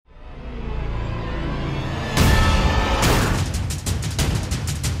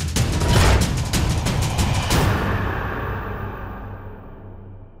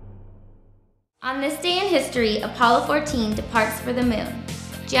history, Apollo 14 departs for the moon.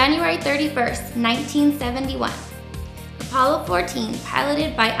 January 31st, 1971. Apollo 14,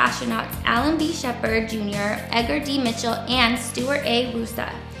 piloted by astronauts Alan B. Shepard Jr., Edgar D. Mitchell, and Stuart A.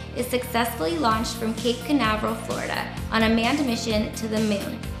 Roosa, is successfully launched from Cape Canaveral, Florida, on a manned mission to the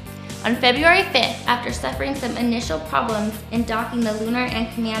moon. On February 5th, after suffering some initial problems in docking the lunar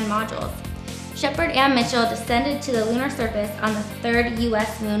and command modules, Shepard and Mitchell descended to the lunar surface on the third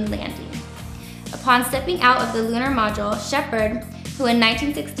U.S. moon landing. Upon stepping out of the lunar module, Shepard, who in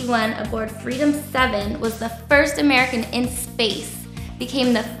 1961 aboard Freedom 7 was the first American in space,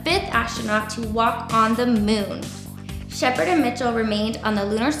 became the fifth astronaut to walk on the moon. Shepard and Mitchell remained on the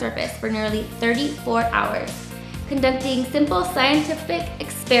lunar surface for nearly 34 hours, conducting simple scientific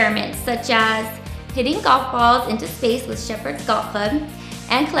experiments such as hitting golf balls into space with Shepard's golf club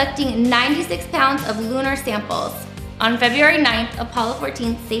and collecting 96 pounds of lunar samples. On February 9th, Apollo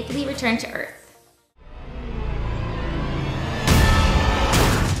 14 safely returned to Earth.